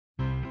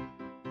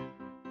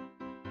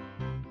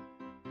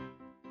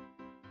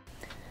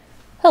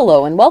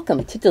Hello and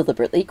welcome to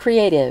Deliberately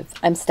Creative.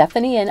 I'm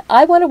Stephanie and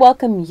I want to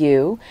welcome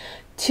you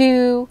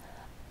to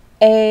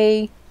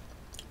this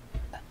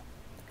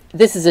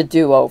is a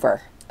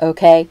do-over,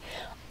 okay?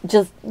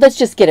 Let's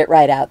just get it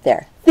right out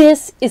there.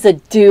 This is a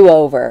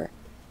do-over.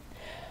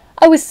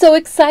 I was so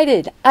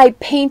excited. I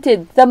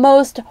painted the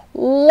most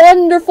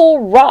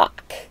wonderful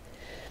rock.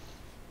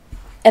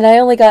 And I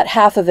only got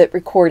half of it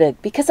recorded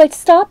because I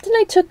stopped and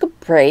I took a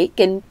break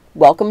and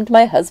welcomed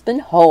my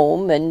husband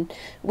home, and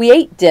we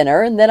ate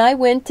dinner, and then I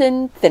went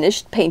and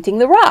finished painting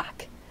the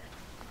rock.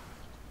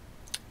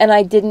 And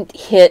I didn't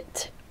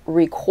hit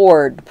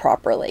record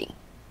properly.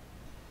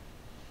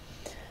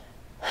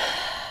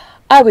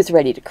 I was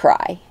ready to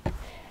cry.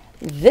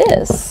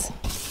 This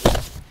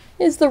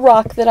is the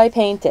rock that I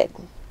painted.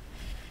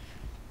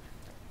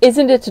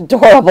 Isn't it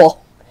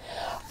adorable?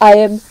 I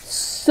am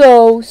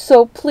so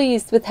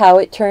pleased with how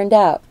it turned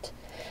out.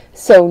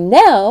 So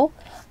now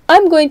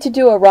I'm going to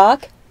do a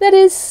rock that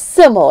is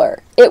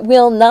similar. It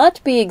will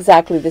not be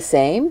exactly the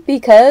same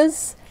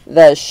because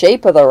the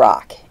shape of the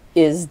rock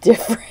is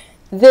different.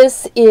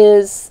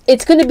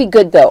 It's going to be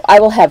good though. I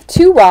will have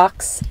two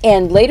rocks,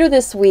 and later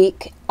this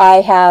week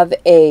I have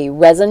a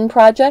resin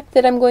project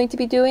that I'm going to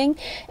be doing,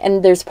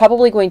 and there's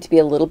probably going to be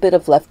a little bit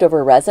of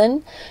leftover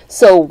resin.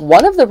 So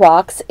one of the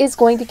rocks is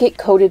going to get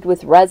coated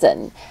with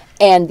resin,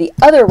 and the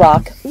other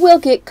rock will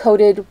get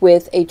coated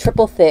with a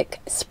triple thick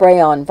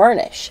spray-on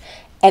varnish.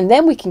 And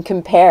then we can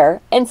compare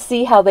and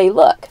see how they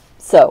look.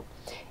 So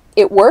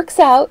it works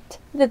out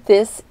that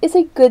this is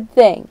a good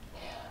thing.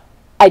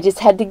 I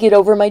just had to get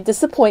over my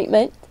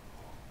disappointment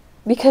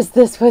because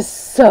this was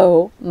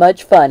so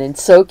much fun and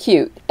so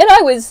cute. And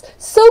I was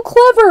so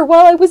clever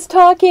while I was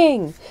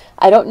talking.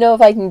 I don't know if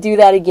I can do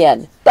that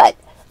again, but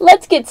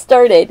let's get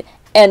started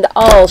and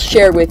I'll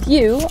share with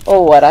you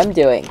what I'm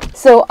doing.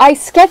 So I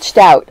sketched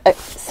out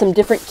some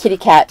different kitty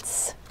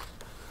cats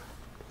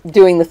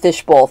doing the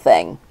fishbowl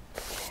thing.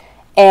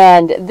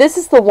 And this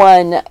is the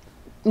one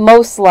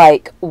most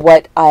like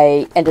what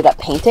I ended up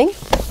painting.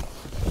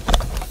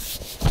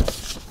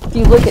 If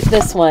you look at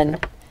this one,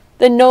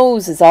 the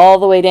nose is all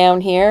the way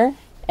down here.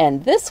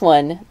 And this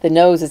one, the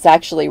nose is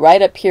actually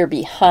right up here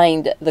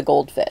behind the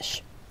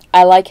goldfish.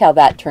 I like how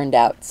that turned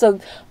out. So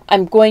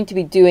I'm going to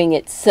be doing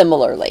it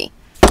similarly.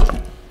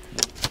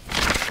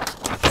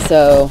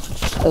 So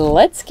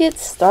let's get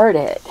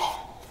started.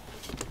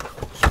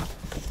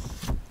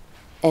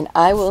 And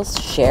I will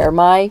share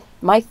my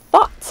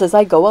thoughts as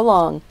I go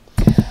along.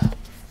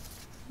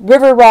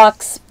 River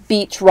rocks,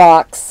 beach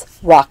rocks,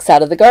 rocks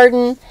out of the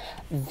garden.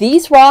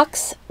 These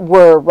rocks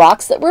were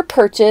rocks that were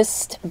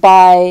purchased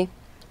by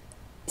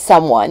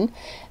someone.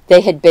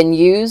 They had been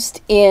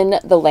used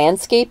in the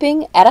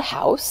landscaping at a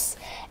house,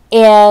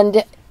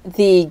 and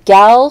the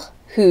gal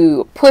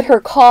who put her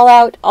call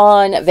out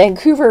on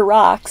Vancouver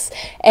Rocks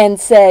and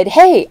said,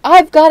 "Hey,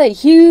 I've got a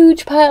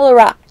huge pile of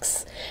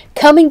rocks.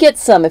 Come and get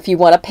some if you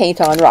want to paint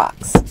on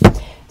rocks."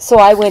 So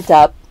I went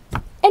up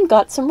and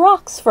got some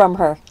rocks from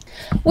her.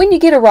 When you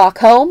get a rock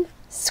home,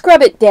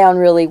 scrub it down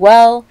really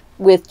well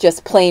with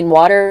just plain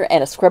water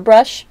and a scrub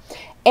brush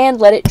and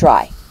let it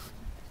dry.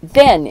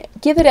 Then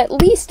give it at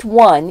least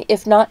one,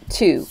 if not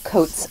two,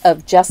 coats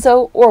of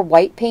gesso or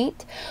white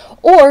paint.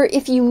 Or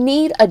if you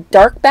need a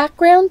dark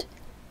background,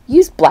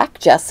 use black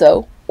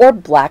gesso or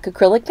black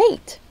acrylic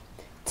paint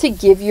to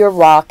give your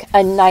rock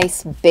a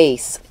nice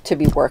base to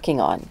be working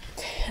on.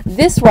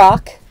 This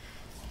rock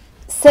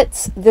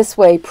sits this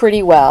way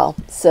pretty well,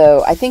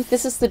 so I think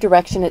this is the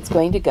direction it's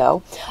going to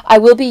go. I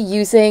will be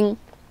using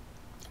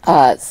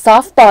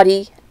soft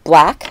body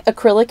black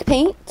acrylic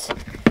paint,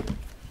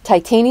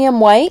 titanium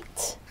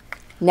white,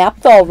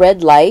 naphthol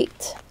red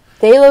light,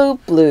 phthalo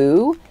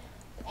blue,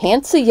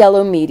 Hansa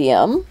yellow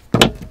medium,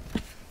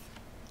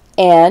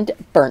 and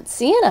burnt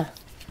sienna.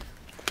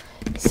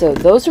 So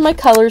those are my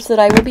colors that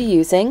I will be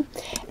using,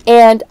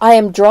 and I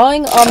am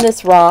drawing on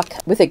this rock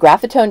with a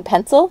graphitone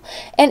pencil,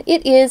 and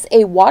it is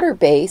a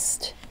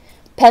water-based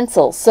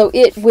pencil, so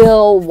it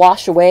will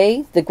wash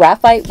away. The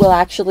graphite will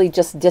actually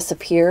just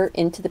disappear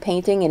into the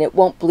painting and it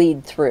won't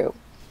bleed through.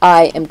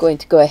 I am going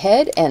to go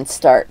ahead and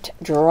start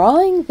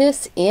drawing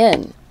this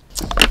in.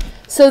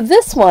 So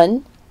this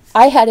one,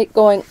 I had it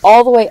going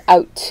all the way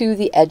out to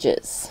the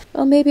edges.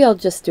 Well, maybe I'll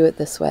just do it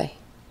this way.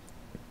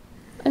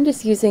 I'm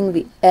just using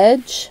the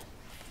edge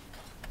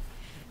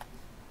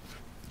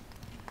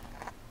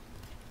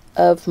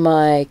of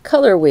my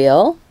color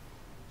wheel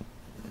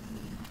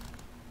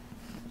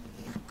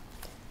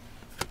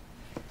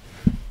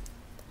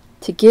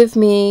to give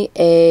me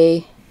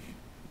a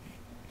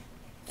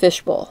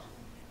fishbowl,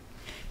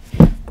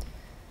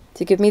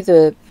 to give me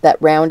that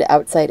round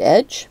outside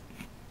edge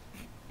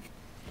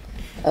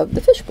of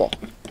the fishbowl.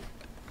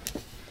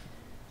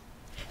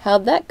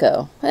 How'd that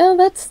go? Well,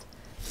 that's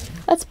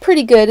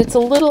pretty good. It's a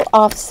little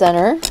off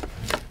center.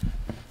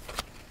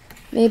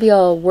 Maybe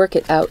I'll work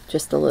it out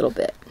just a little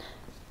bit.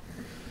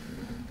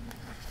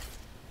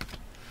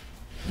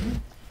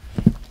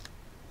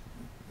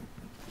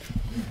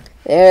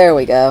 There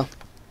we go.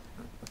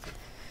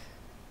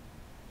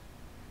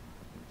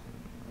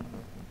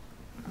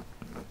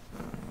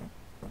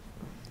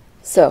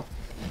 So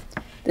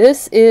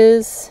this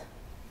is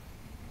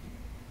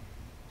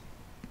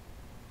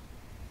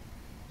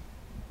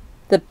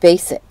the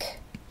basic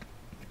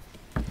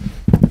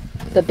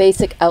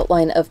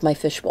outline of my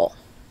fishbowl.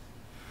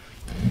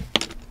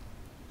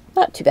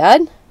 Not too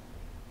bad.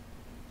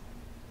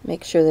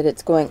 Make sure that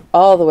it's going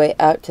all the way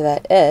out to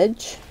that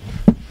edge.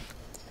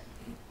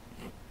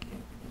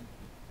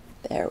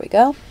 There we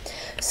go.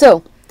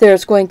 So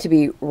there's going to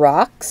be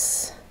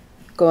rocks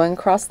going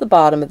across the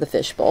bottom of the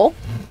fishbowl,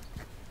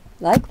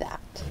 like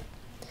that.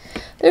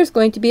 There's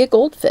going to be a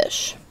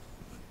goldfish.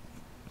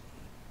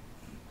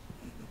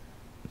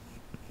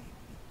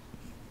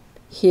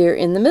 Here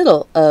in the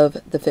middle of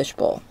the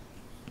fishbowl.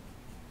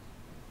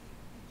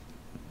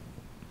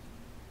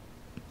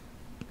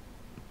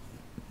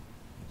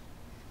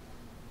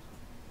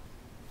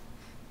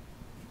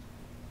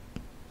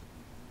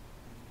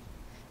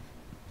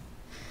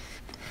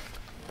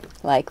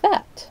 Like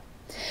that.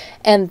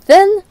 And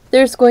then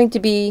there's going to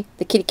be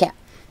the kitty cat.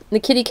 The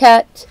kitty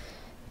cat,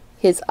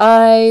 his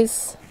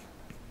eyes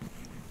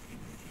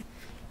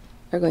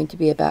are going to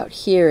be about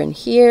here and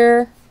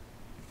here,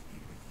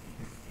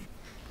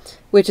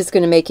 which is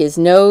going to make his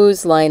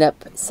nose line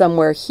up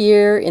somewhere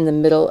here in the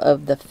middle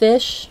of the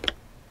fish.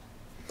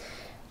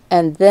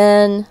 And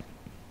then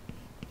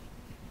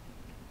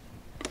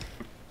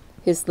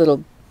his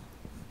little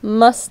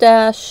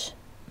mustache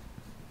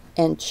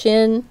and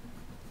chin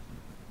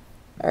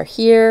are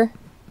here,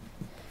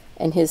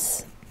 and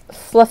his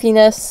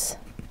fluffiness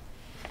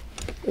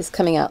is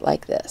coming out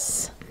like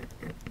this.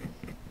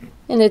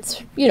 And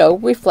it's, you know,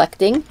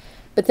 reflecting,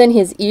 but then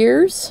his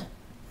ears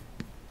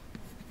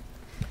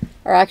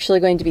are actually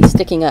going to be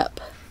sticking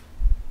up.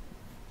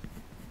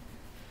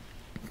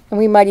 And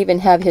we might even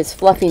have his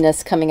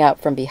fluffiness coming out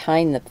from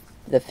behind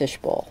the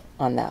fishbowl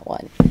on that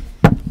one.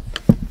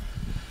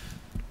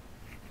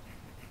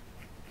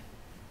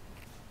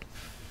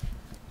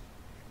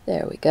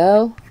 There we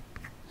go.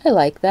 I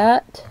like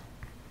that.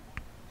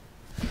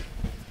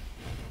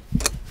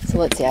 So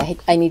let's see,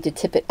 I need to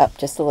tip it up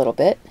just a little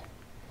bit.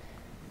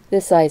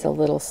 This eye's a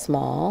little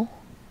small.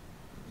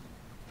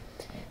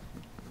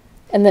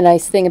 And the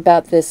nice thing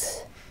about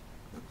this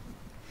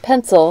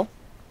pencil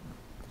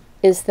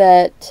is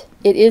that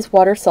it is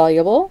water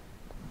soluble.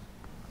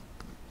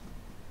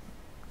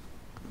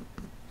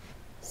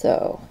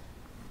 So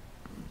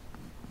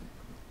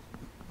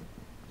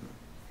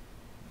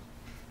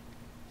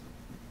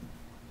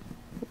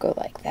we'll go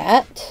like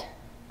that.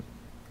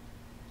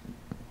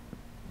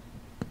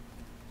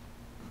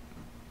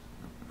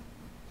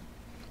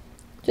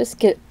 Just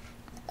get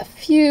a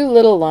few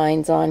little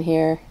lines on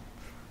here.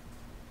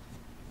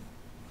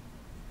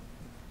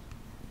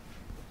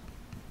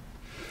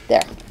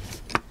 There.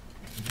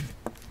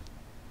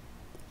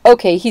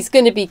 Okay, he's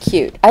going to be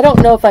cute. I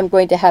don't know if I'm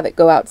going to have it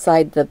go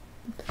outside the...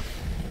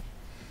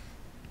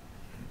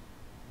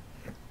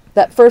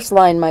 That first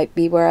line might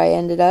be where I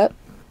ended up.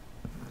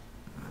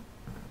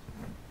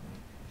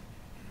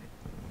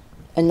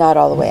 And not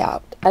all the way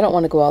out. I don't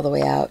want to go all the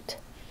way out.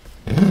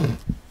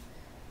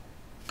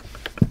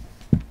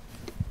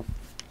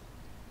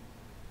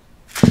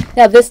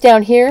 Now this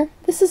down here,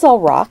 this is all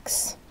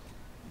rocks.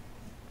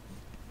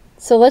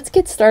 So let's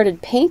get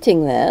started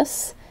painting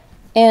this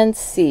and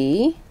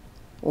see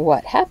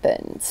what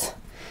happens.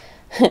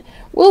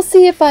 We'll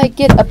see if I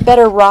get a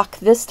better rock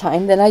this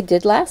time than I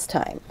did last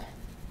time.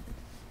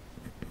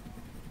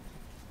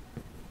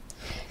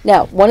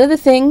 Now, one of the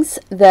things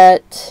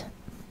that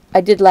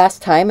I did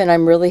last time, and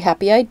I'm really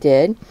happy I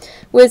did,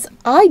 was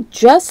I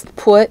just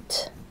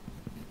put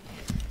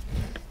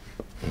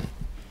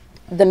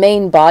the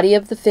main body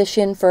of the fish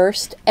in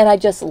first, and I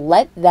just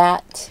let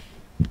that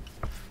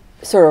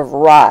sort of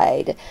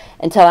ride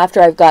until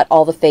after I've got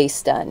all the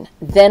face done.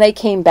 Then I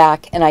came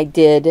back and I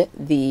did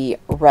the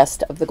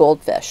rest of the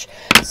goldfish.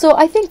 So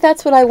I think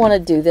that's what I want to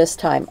do this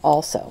time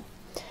also.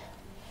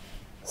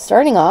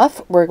 Starting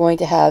off, we're going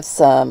to have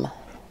some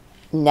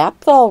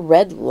Naphthol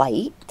Red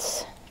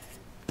Light,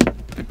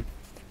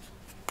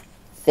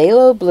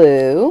 Phthalo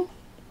Blue,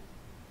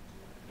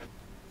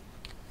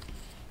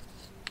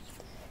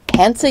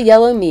 Hansa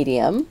Yellow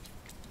Medium.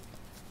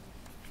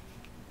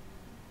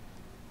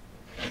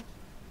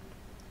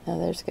 Now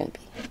there's going to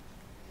be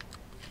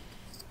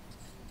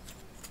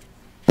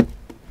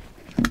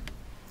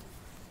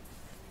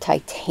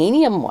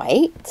Titanium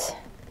White.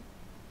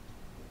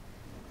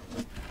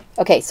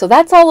 Okay, so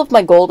that's all of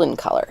my golden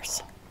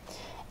colors.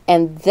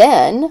 And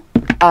then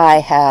I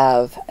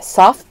have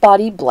Soft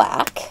Body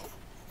Black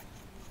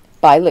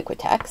by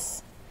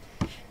Liquitex.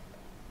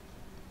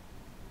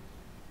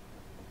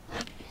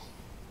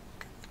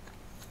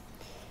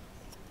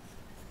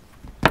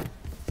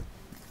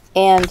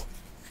 And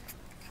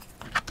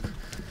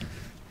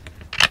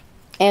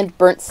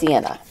Burnt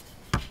Sienna.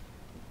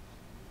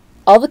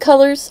 All the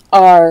colors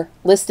are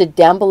listed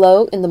down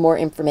below in the more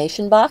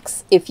information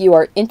box. If you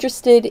are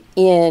interested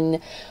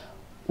in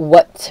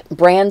what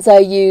brands I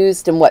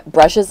used and what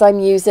brushes I'm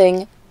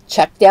using,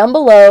 check down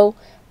below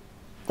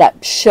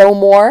that show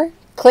more,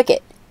 click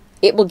it.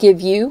 It will give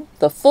you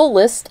the full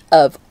list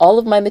of all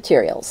of my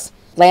materials.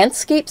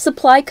 Landscape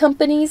supply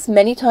companies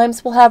many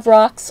times will have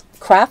rocks.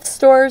 Craft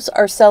stores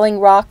are selling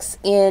rocks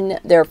in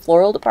their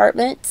floral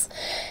departments.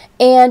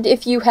 And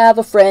if you have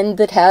a friend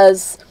that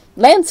has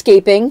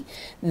landscaping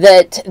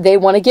that they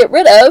want to get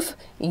rid of,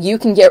 you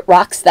can get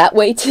rocks that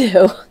way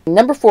too.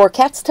 Number 4,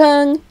 cat's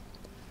tongue.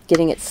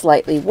 Getting it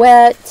slightly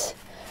wet.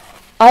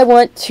 I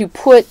want to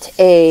put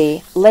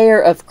a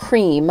layer of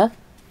cream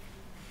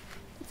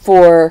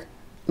for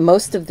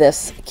most of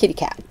this kitty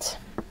cat.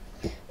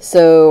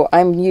 So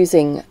I'm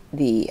using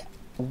the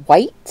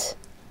white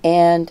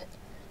and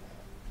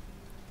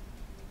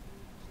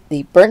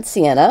the burnt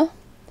sienna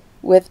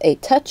with a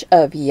touch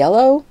of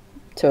yellow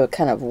to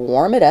kind of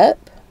warm it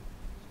up,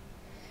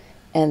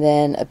 and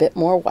then a bit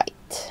more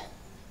white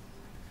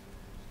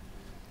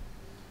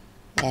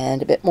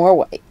and a bit more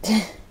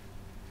white.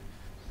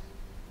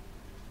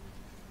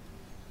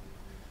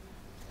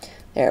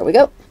 There we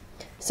go.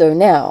 So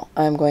now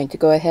I'm going to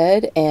go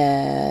ahead,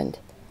 and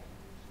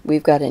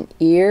we've got an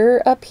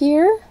ear up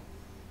here,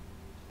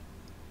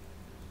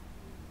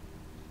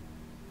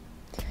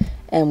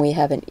 and we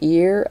have an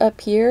ear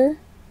up here.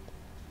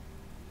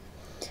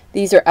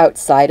 These are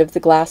outside of the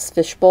glass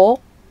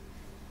fishbowl.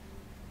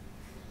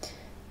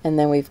 And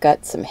then we've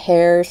got some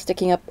hair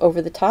sticking up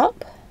over the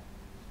top.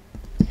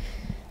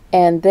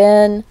 And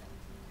then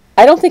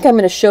I don't think I'm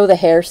going to show the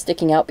hair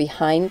sticking out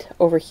behind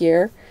over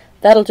here.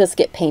 That'll just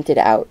get painted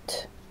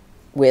out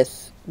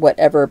with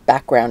whatever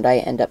background I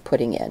end up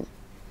putting in.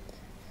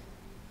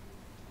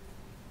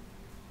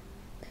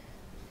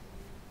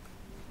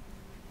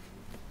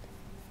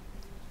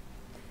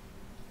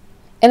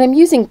 And I'm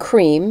using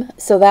cream,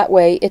 so that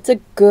way it's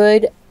a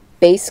good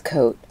base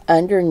coat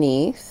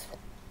underneath.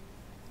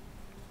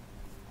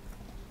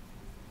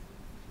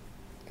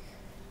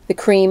 The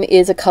cream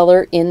is a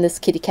color in this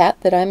kitty cat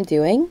that I'm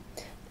doing.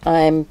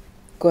 I'm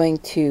going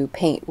to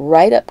paint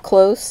right up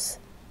close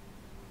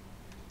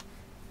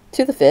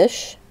to the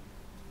fish.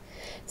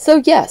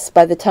 So yes,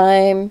 by the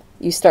time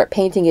you start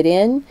painting it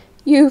in,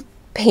 you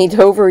paint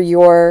over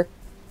your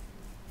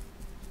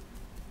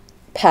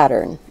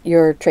pattern,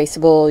 your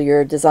traceable,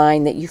 your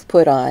design that you've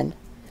put on.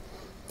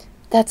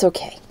 That's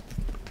okay,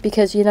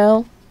 because you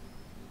know,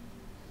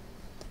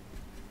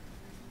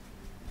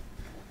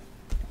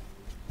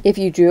 if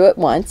you drew it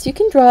once, you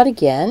can draw it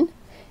again.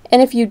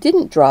 And if you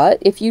didn't draw it,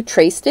 if you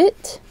traced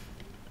it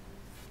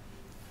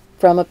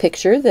from a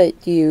picture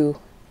that you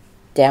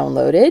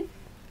downloaded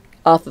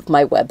off of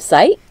my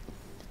website,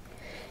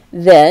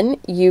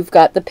 then you've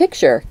got the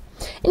picture.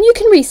 And you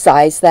can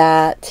resize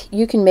that.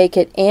 You can make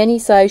it any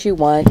size you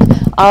want.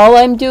 All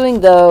I'm doing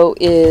though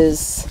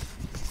is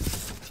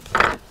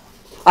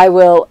I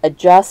will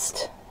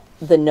adjust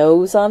the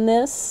nose on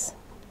this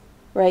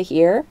right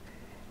here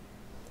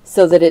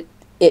so that it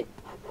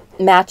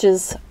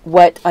matches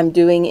what I'm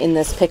doing in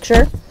this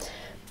picture.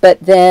 But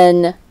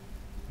then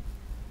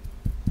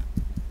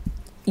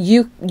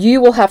you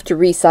will have to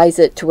resize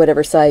it to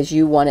whatever size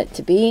you want it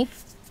to be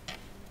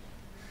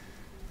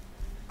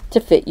to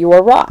fit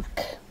your rock.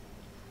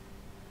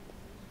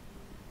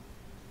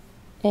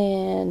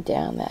 And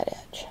down that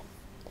edge.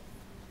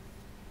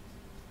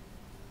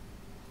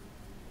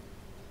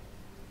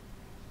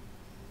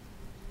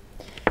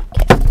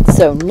 Okay,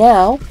 so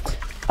now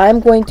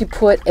I'm going to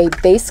put a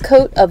base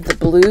coat of the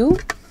blue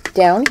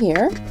down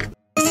here.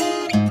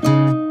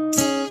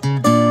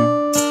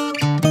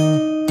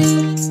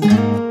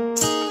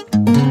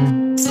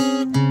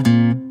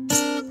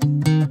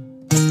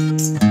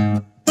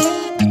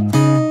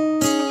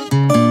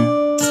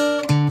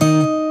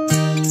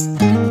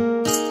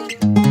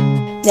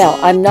 Now,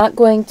 I'm not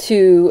going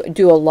to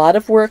do a lot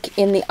of work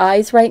in the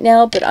eyes right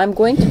now, but I'm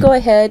going to go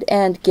ahead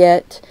and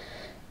get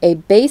a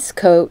base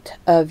coat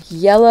of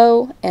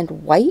yellow and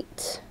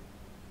white.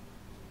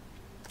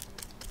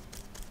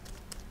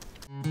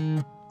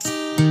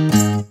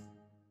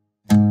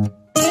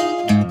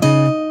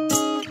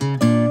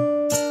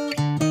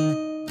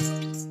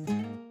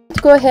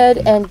 Go ahead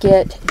and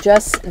get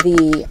just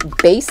the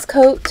base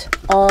coat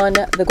on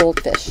the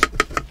goldfish.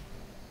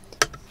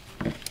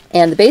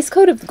 And the base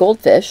coat of the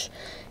goldfish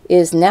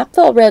is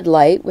Naphthol Red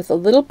Light with a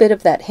little bit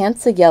of that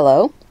Hansa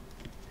Yellow.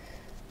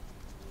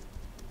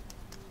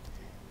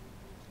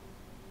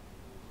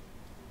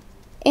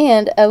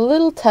 And a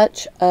little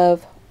touch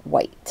of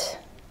white.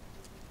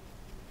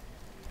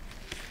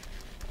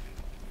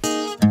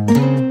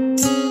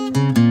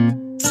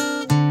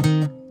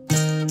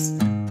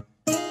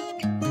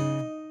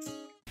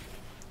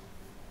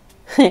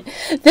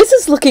 This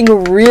is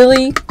looking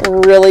really,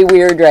 really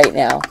weird right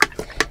now.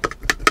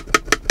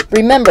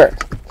 Remember,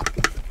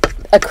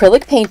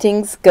 acrylic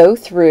paintings go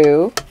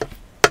through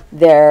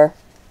their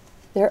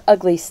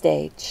ugly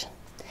stage.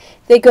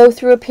 They go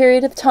through a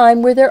period of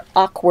time where they're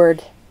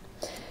awkward.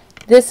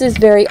 This is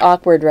very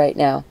awkward right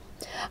now.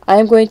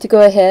 I'm going to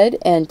go ahead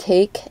and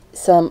take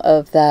some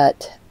of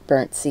that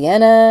burnt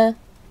sienna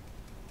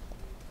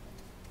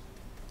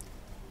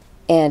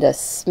and a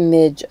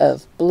smidge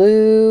of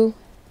blue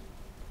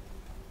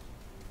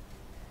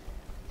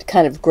to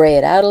kind of gray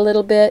it out a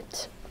little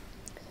bit.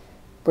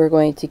 We're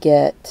going to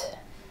get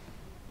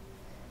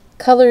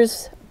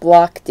colors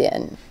blocked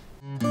in.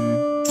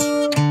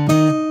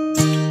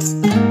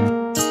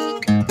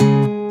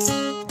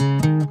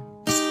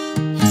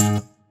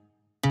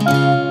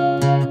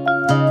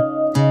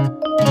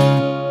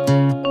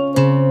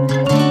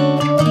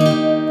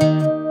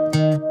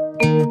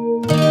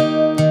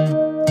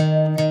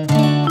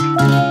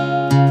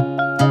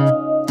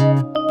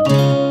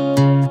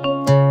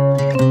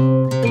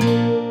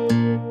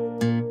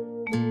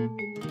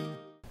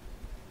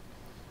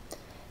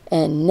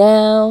 And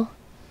now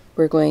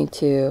we're going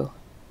to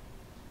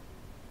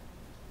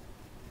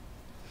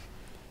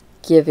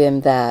give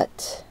him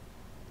that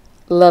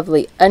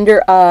lovely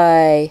under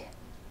eye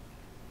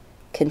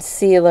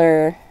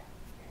concealer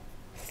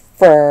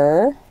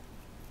fur.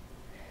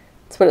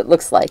 That's what it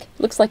looks like. It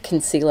looks like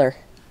concealer.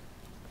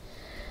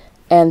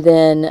 And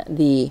then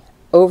the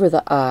over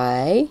the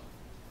eye.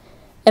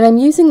 And I'm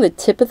using the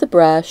tip of the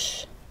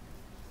brush,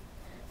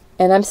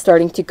 and I'm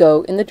starting to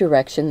go in the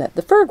direction that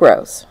the fur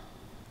grows.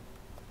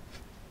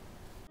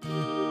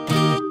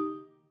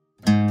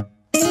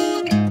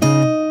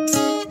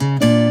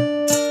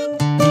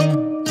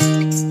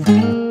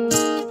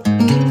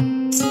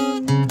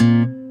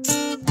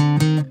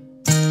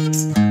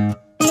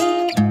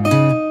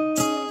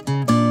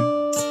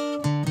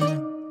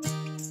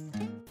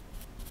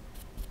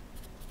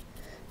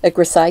 A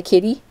Grisai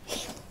kitty?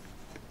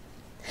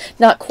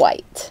 Not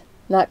quite,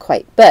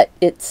 but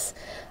it's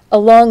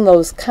along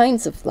those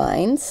kinds of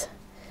lines.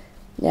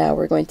 Now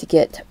we're going to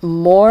get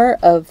more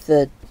of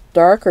the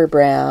darker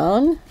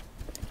brown.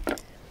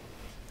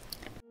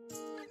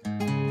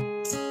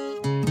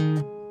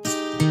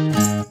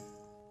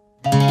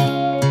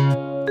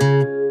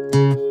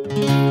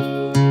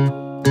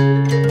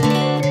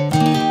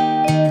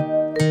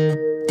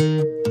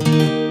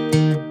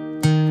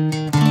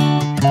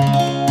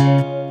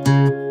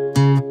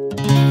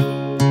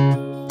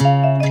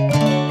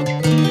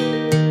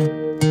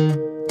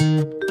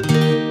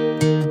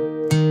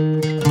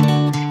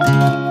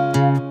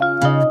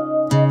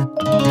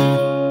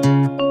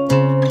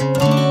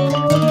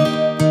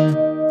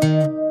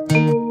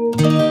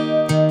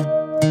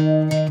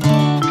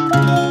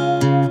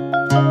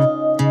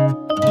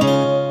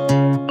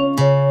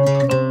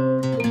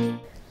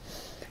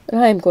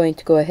 I'm going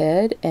to go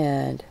ahead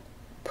and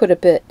put a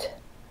bit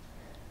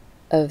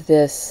of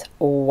this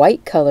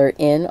white color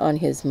in on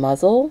his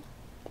muzzle,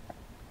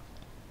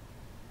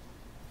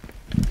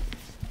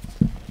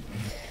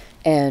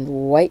 and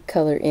white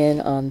color in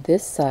on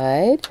this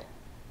side.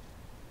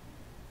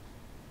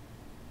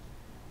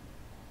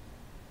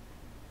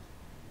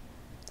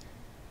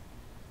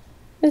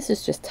 This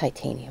is just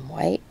titanium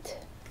white.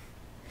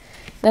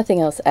 Nothing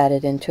else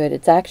added into it.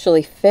 It's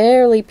actually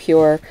fairly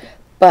pure,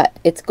 but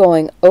it's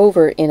going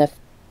over in a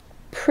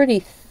pretty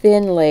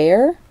thin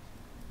layer.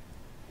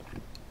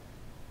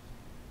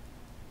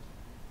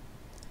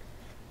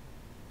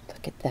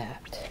 Look at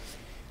that.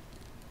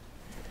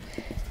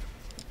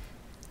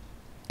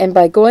 And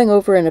by going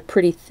over in a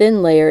pretty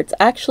thin layer, it's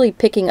actually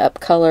picking up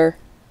color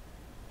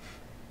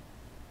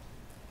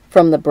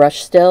from the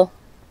brush still.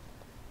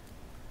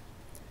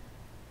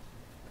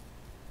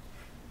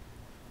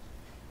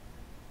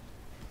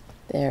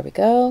 There we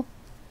go.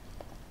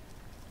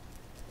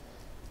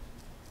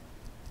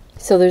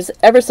 So there's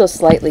ever so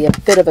slightly a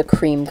bit of a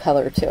cream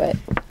color to it.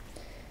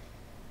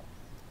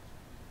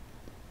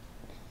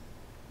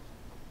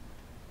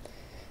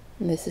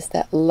 And this is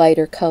that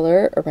lighter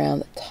color around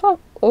the top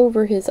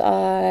over his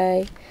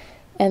eye.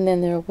 And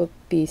then there will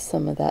be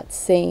some of that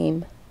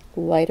same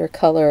lighter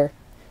color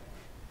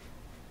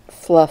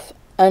fluff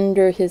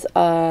under his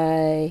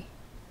eye.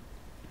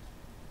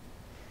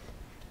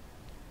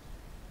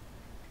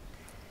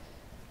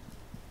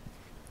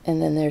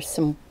 And then there's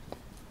some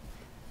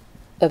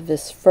of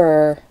this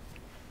fur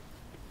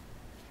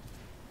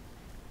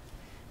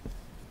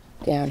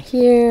down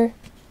here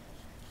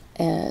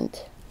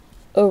and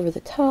over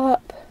the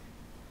top.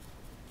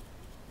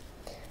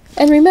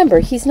 And remember,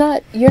 you're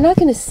not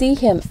going to see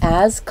him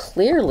as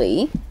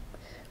clearly,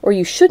 or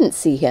you shouldn't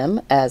see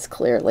him as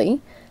clearly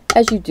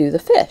as you do the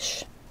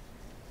fish.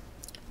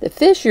 The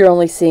fish you're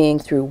only seeing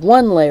through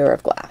one layer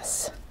of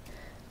glass.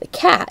 The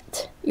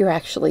cat you're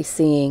actually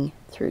seeing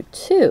through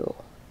two.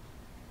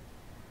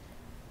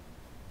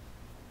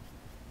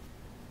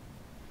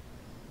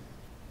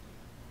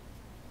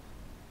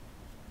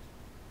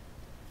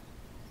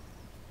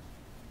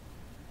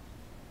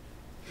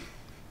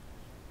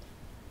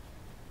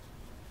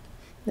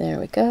 There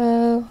we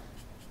go.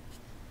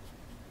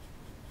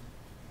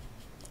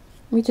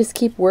 We just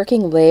keep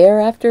working layer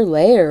after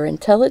layer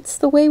until it's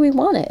the way we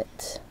want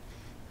it.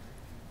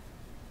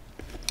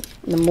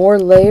 The more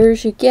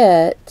layers you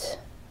get,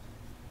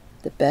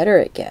 the better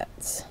it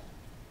gets.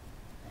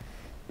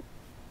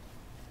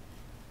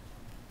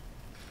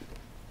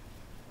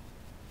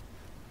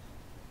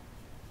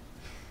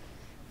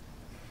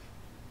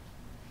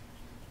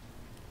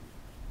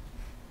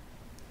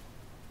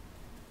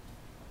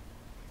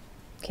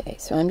 Okay,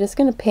 so I'm just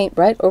going to paint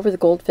right over the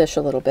goldfish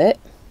a little bit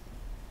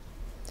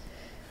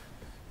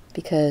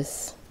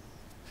because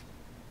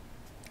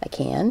I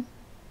can.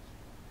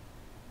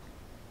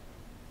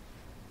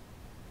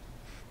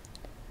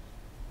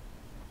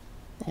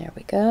 There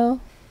we go.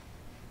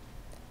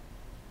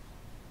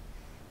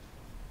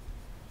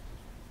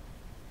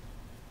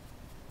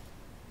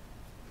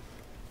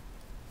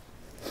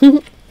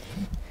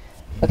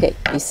 Okay,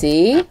 you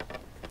see?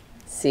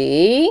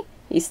 See?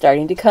 He's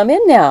starting to come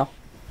in now.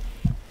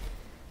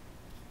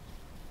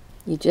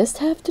 You just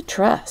have to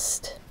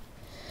trust.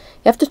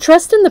 You have to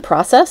trust in the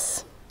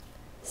process.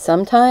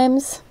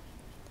 Sometimes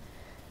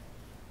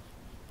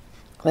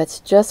that's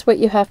just what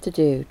you have to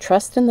do.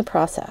 Trust in the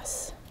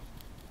process.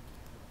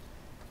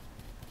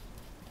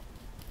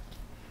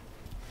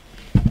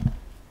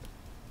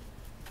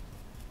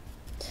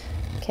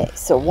 Okay,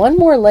 so one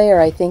more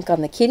layer, I think,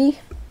 on the kitty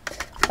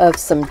of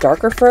some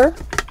darker fur.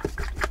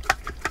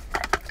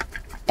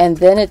 And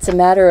then it's a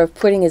matter of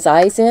putting his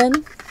eyes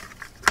in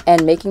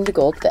and making the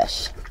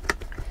goldfish.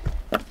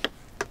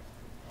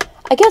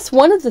 I guess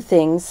one of the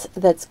things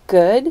that's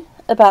good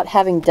about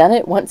having done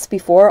it once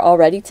before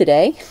already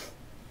today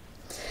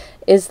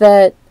is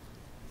that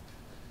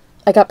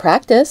I got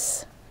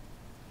practice.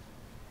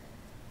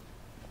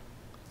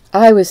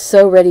 I was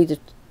so ready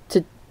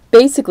to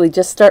basically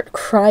just start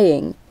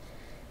crying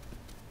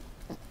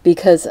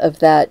because of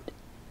that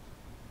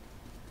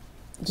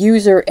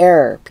user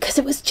error, because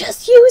it was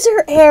just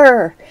user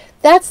error.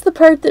 That's the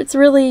part that's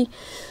really,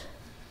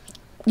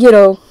 you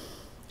know,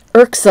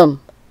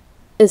 irksome,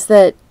 is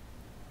that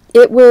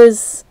it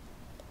was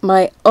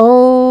my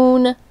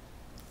own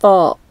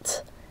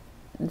fault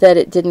that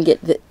it didn't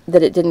get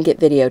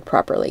videoed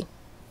properly.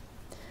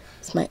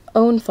 It's my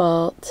own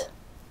fault.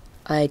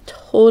 I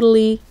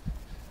totally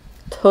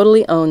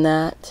own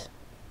that.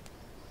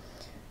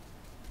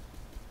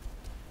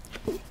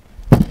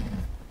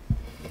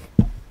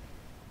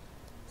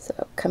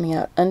 So coming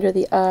out under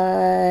the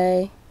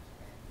eye,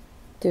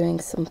 doing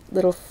some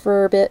little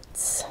fur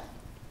bits.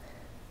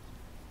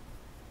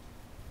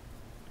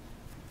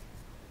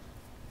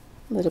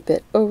 A little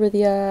bit over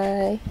the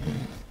eye.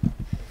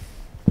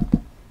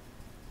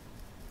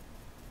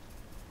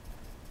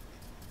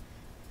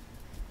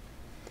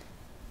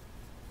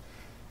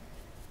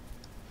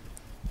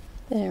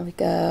 There we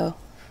go.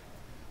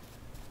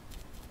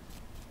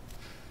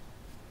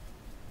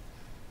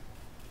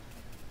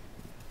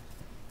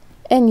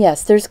 And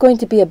yes, there's going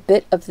to be a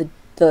bit of a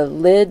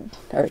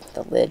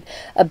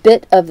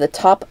bit of the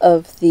top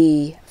of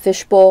the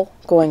fishbowl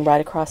going right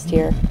across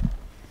here.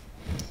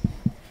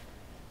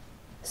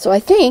 So I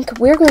think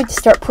we're going to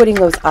start putting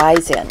those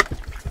eyes in.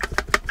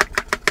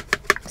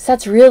 So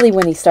that's really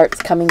when he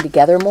starts coming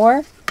together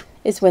more,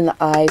 is when the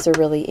eyes are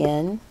really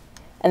in.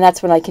 And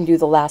that's when I can do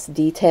the last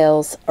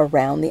details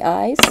around the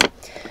eyes.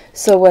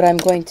 So what I'm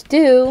going to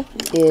do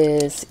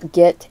is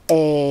get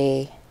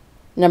a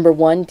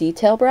 #1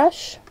 detail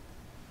brush.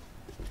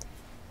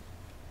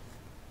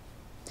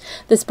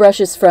 This brush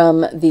is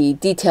from the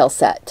detail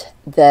set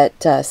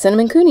that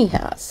Cinnamon Cooney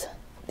has,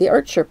 the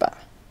Art Sherpa.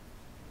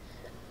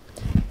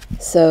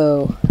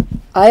 So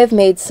I have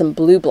made some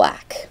blue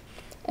black,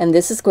 and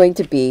this is going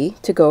to be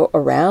to go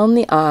around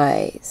the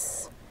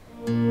eyes.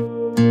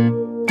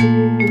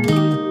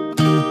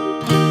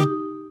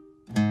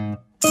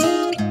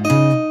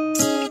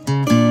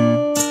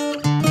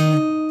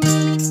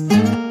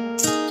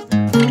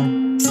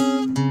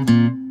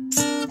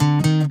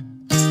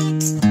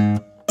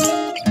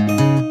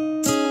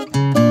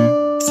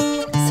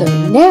 So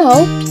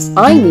now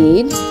I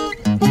need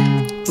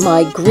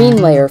my green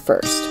layer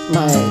first.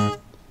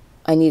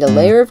 I need a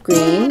layer of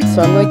green,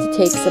 so I'm going to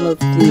take some of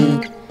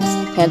the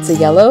Hansa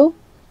Yellow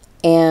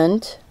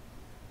and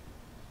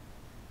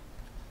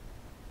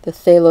the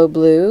Phthalo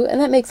Blue, and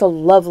that makes a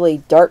lovely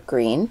dark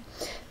green.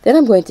 Then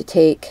I'm going to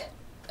take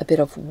a bit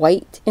of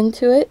white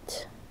into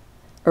it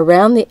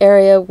around the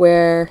area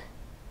where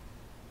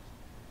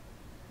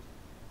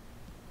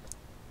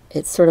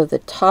it's sort of the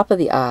top of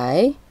the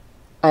eye.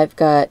 I've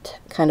got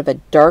kind of a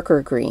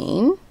darker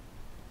green.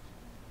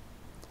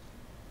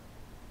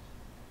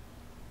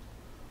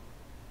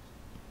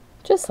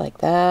 Just like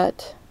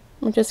that.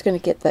 I'm just going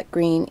to get that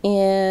green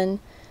in,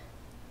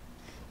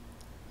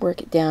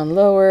 work it down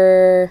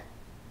lower.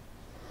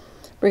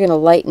 We're going to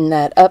lighten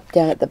that up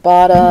down at the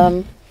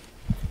bottom,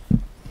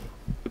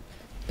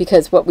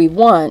 because what we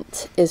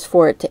want is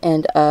for it to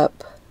end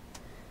up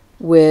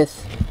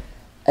with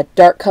a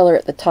dark color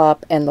at the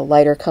top and the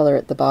lighter color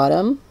at the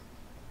bottom.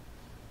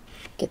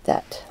 Get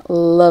that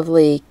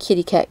lovely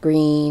kitty cat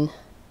green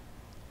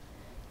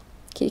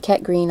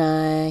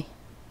eye.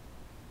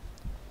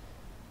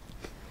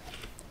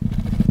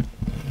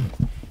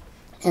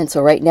 And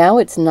so right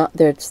now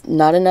there's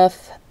not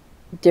enough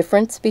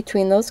difference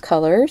between those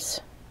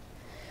colors.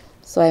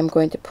 So I'm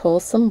going to pull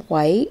some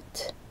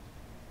white,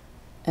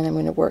 and I'm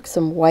going to work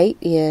some white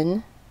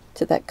in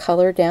to that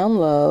color down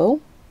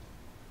low.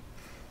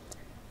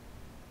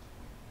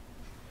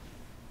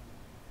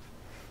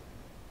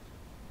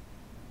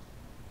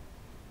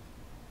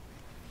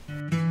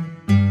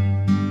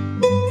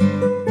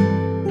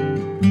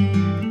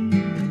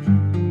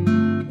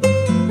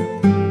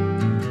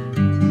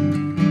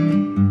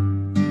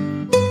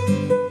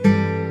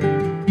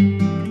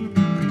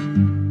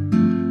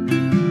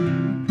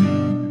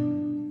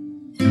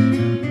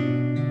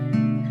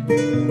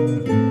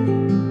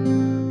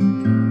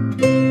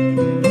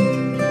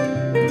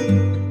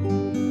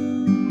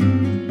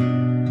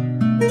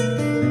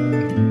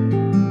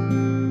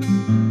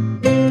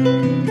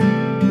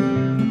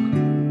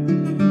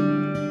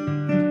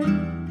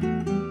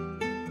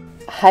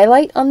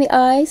 Highlight on the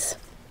eyes.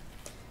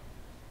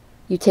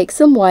 You take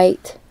some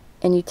white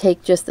and you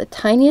take just the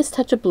tiniest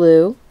touch of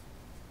blue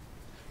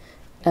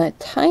and a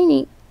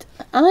tiny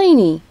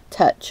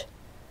touch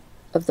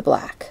of the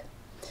black.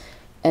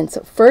 And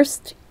so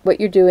first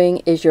what you're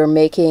doing is you're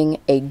making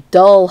a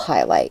dull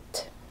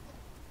highlight.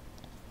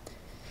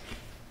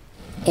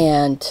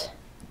 And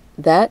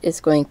that is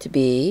going to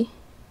be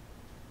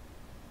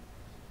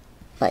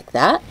like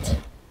that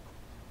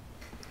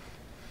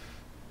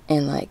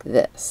and like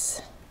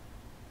this.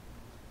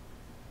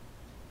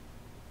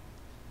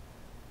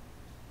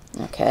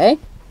 Okay,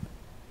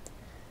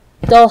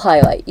 dull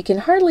highlight, you can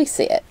hardly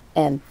see it.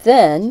 And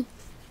then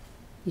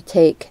you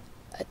take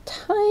a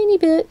tiny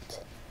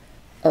bit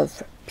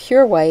of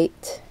pure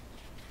white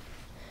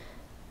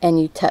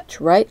and you touch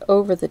right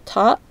over the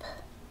top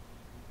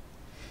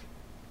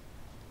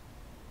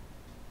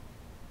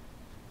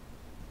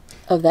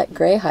of that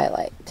gray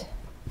highlight.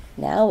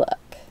 Now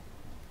look.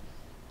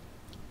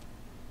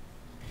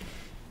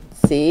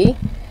 See?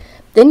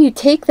 Then you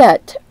take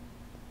that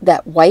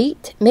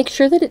white, make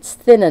sure that it's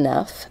thin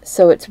enough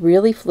so it's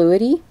really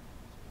fluidy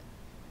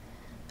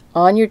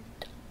on your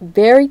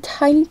very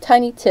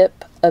tiny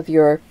tip of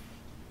your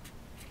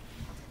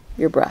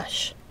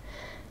brush.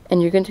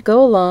 And you're going to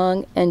go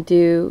along and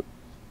do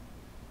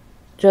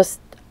just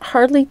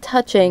hardly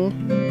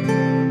touching .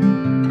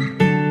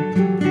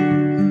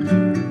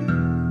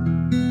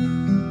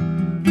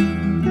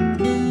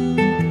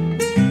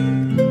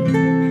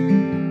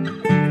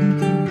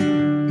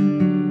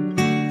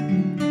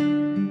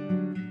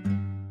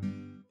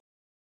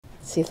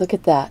 See, look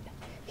at that.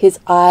 His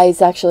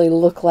eyes actually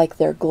look like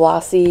they're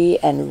glossy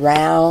and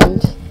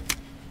round.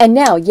 And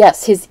now,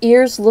 yes, his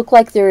ears look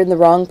like they're in the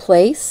wrong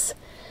place.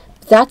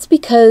 That's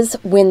because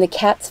when the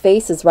cat's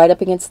face is right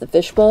up against the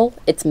fishbowl,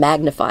 it's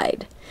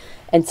magnified.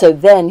 And so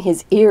then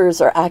his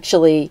ears are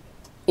actually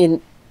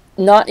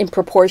not in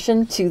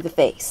proportion to the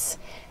face.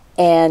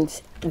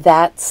 And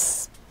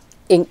that's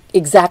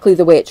exactly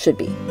the way it should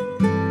be.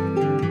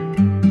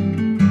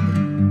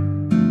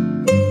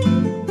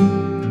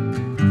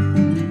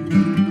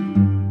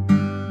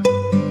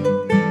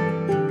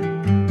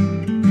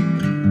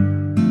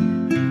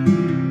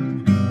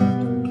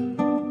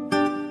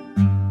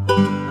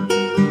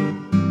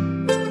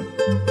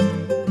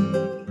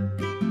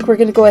 We're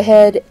going to go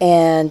ahead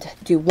and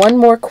do one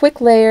more quick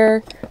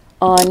layer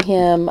on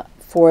him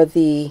for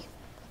his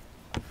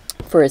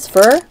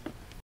fur.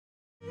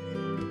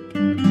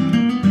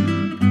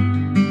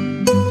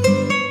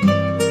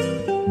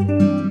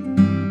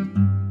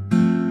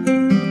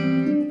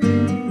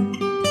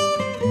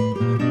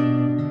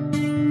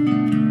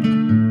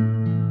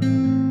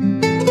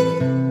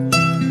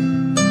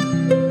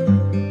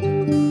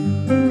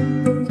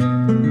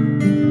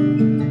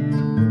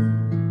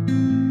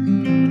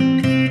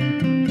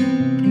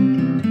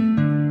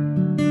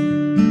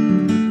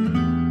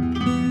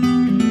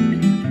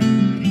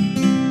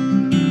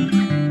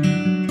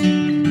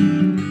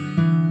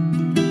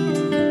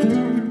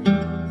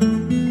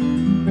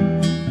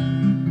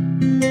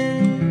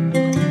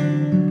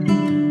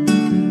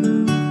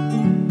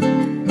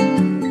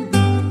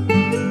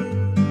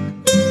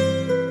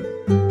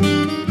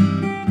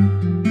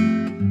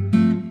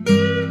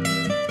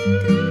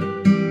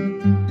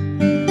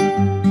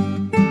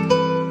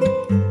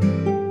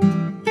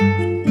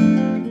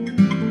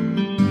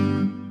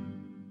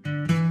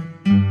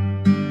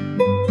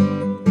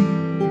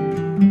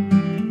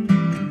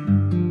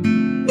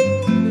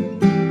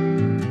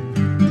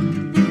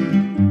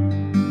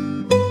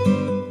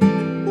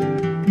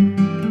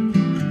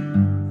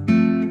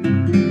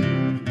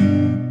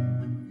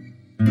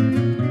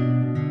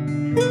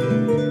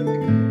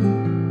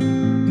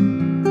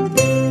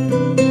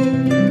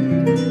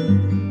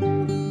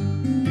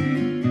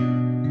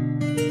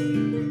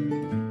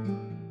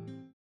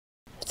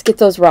 Get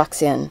those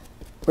rocks in.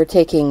 We're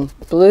taking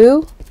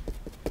blue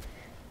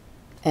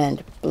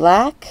and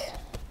black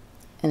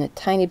and a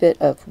tiny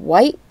bit of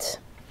white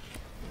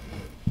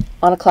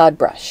on a cloud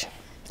brush.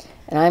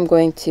 And I'm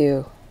going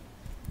to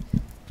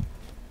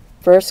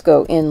first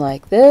go in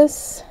like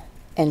this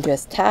and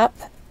just tap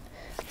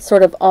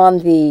sort of on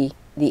the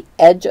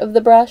edge of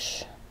the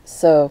brush.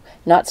 So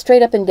not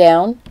straight up and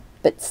down,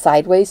 but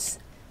sideways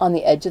on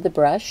the edge of the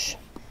brush.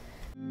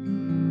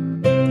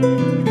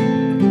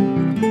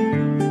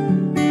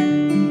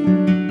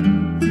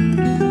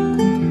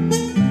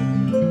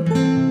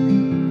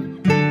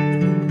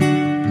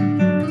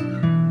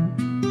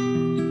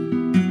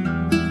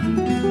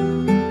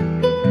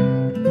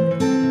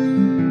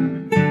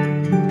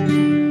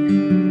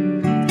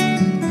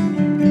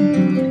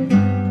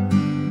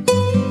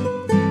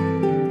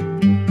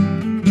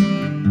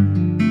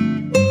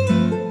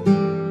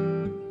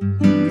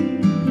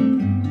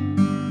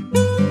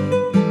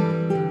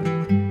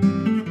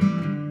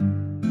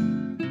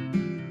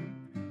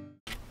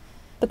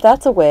 But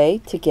that's a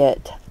way to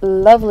get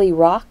lovely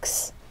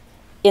rocks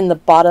in the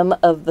bottom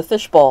of the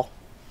fishbowl.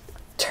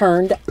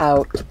 Turned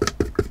out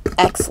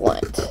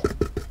excellent.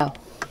 Now,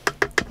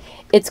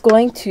 it's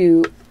going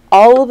to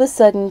all of a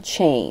sudden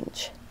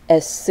change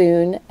as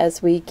soon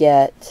as we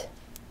get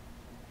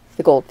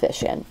the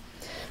goldfish in.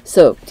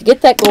 So to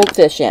get that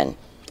goldfish in,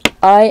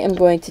 I am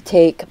going to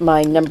take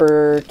my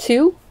number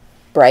 2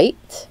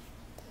 bright,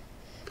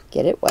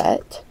 get it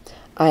wet.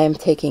 I am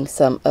taking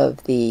some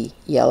of the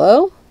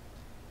yellow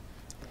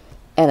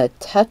and a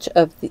touch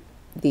of the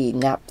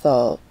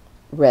Naphthol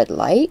red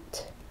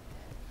light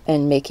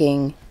and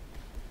making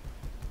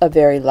a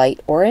very light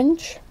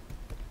orange.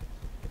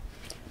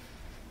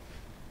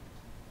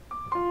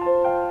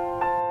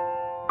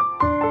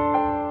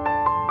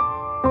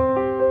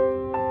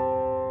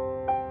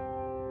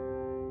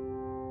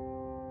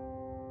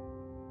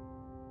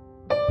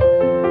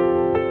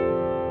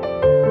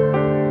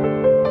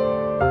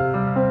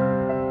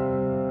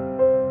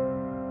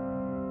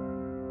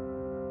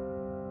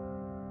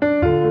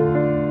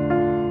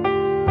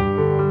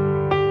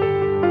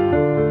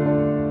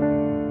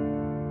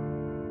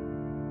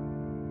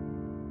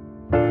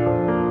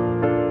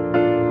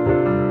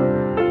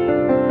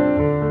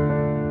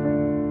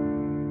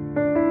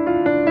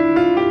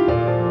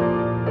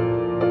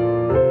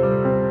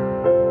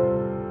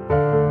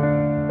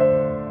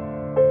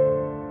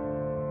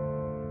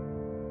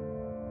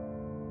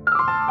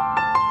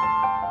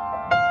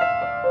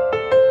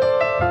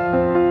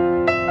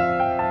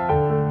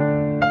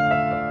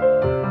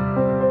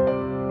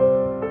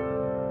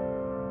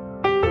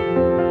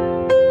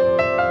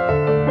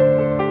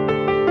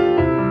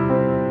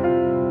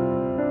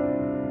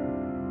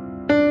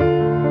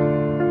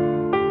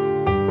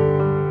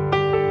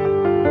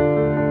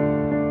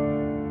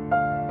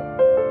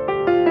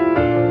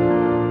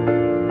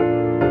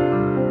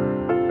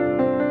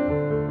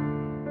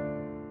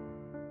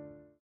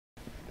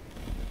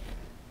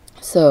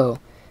 So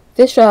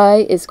fish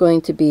eye is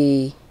going to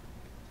be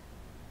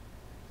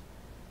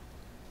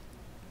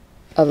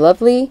a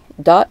lovely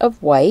dot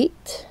of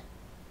white,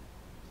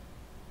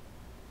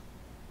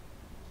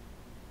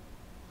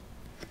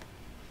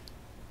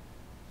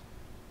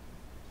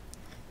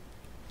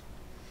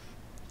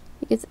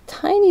 it gets a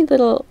tiny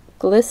little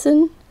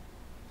glisten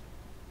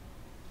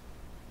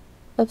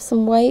of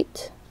some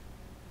white.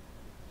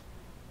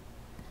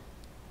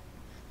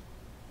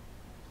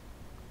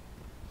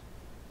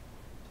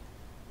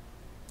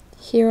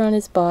 Here on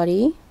his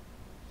body,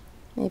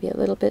 maybe a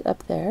little bit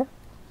up there.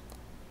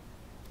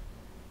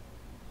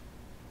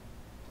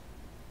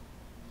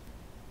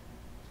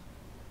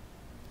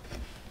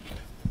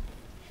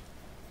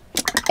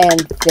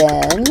 And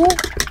then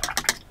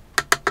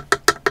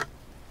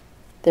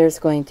there's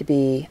going to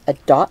be a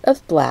dot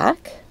of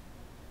black.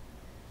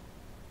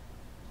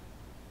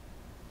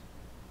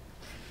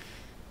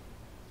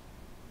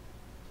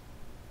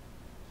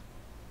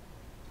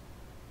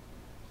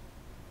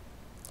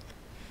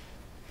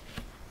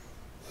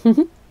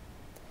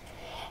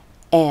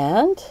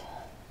 And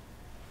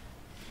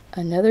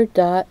another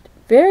dot,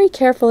 very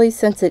carefully,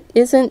 since it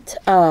isn't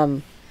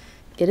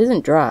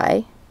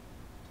dry,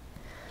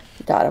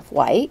 dot of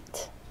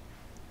white.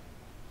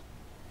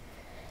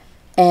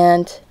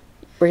 And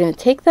we're going to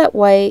take that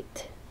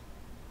white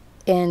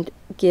and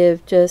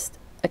give just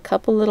a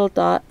couple little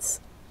dots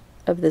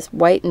of this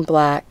white and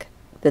black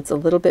that's a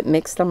little bit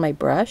mixed on my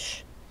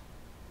brush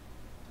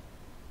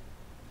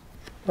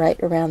right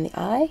around the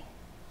eye.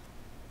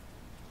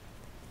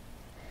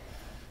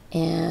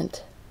 And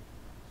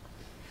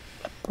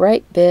a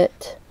bright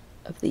bit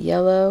of the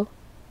yellow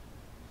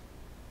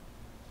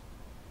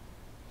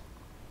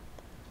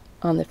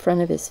on the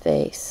front of his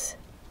face,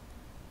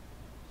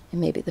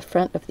 and maybe the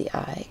front of the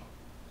eye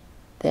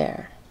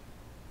there.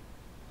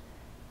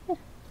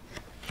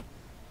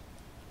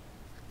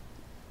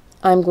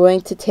 I'm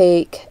going to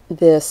take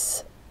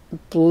this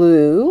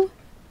blue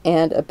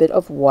and a bit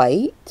of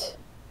white,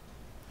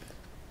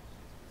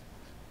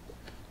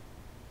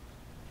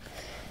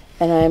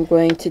 and I'm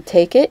going to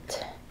take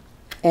it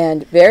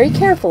and very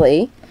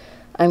carefully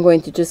I'm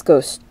going to just go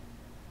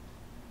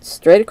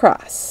straight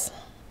across.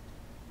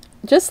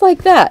 Just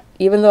like that,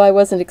 even though I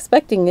wasn't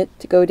expecting it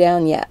to go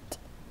down yet.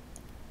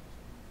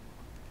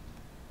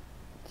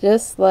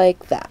 Just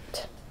like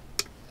that.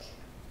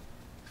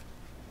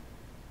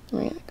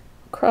 We're going to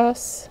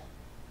cross.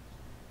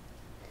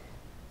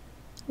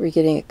 We're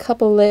getting a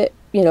couple a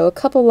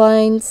couple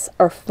lines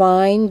are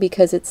fine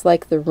because it's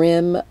like the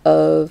rim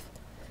of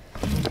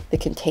the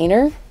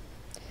container.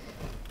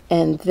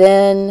 And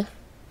then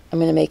I'm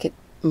going to make it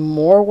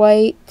more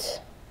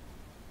white.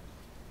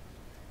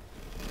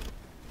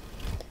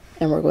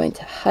 And we're going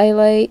to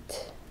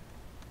highlight.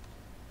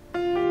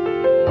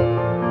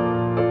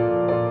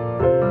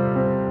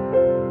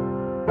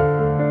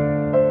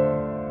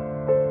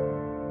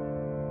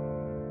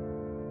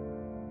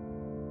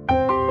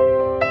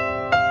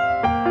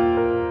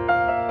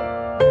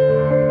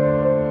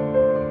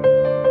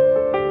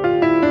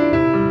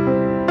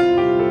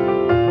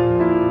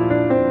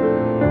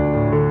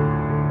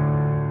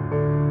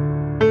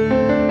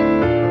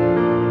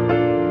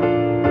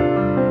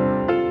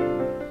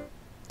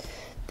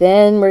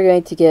 Then we're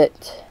going to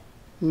get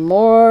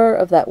more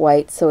of that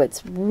white, so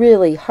it's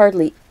really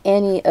hardly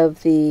any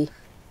of the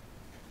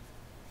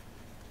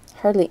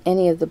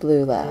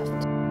blue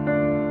left.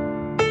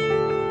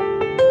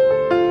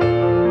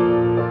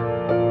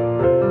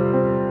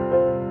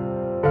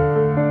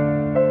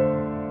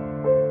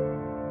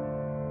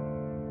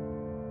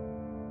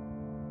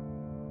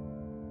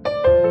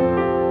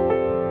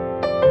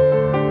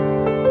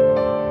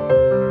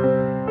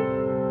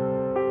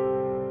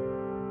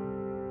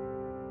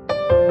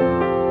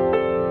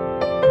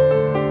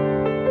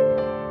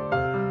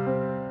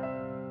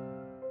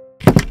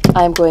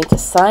 I'm going to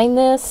sign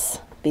this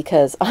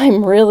because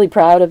I'm really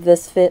proud of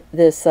this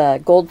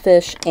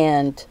goldfish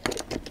and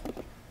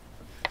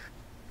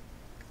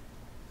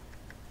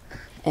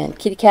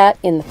kitty cat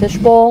in the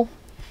fishbowl.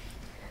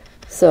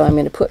 So I'm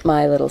going to put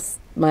my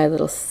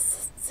little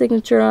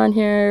signature on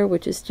here,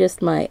 which is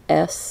just my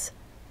S.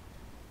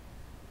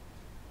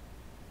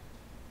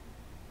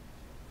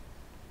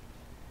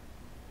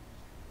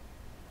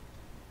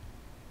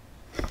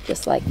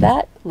 Just like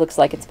that. Looks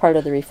like it's part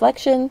of the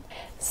reflection.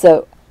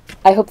 So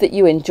I hope that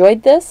you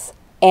enjoyed this,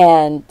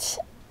 and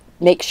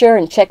make sure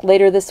and check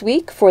later this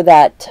week for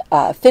that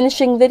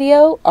finishing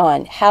video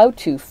on how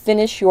to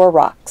finish your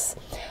rocks.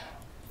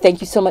 Thank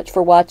you so much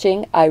for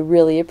watching. I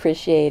really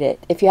appreciate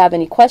it. If you have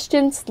any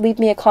questions, leave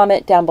me a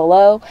comment down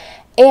below.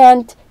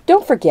 And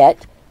don't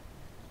forget,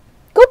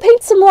 go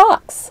paint some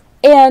rocks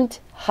and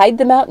hide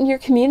them out in your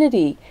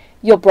community.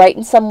 You'll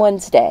brighten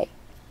someone's day.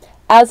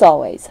 As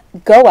always,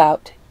 go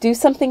out, do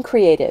something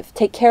creative,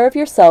 take care of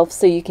yourself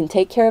so you can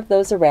take care of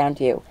those around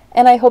you.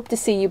 And I hope to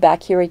see you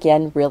back here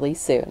again really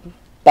soon.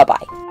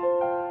 Bye-bye.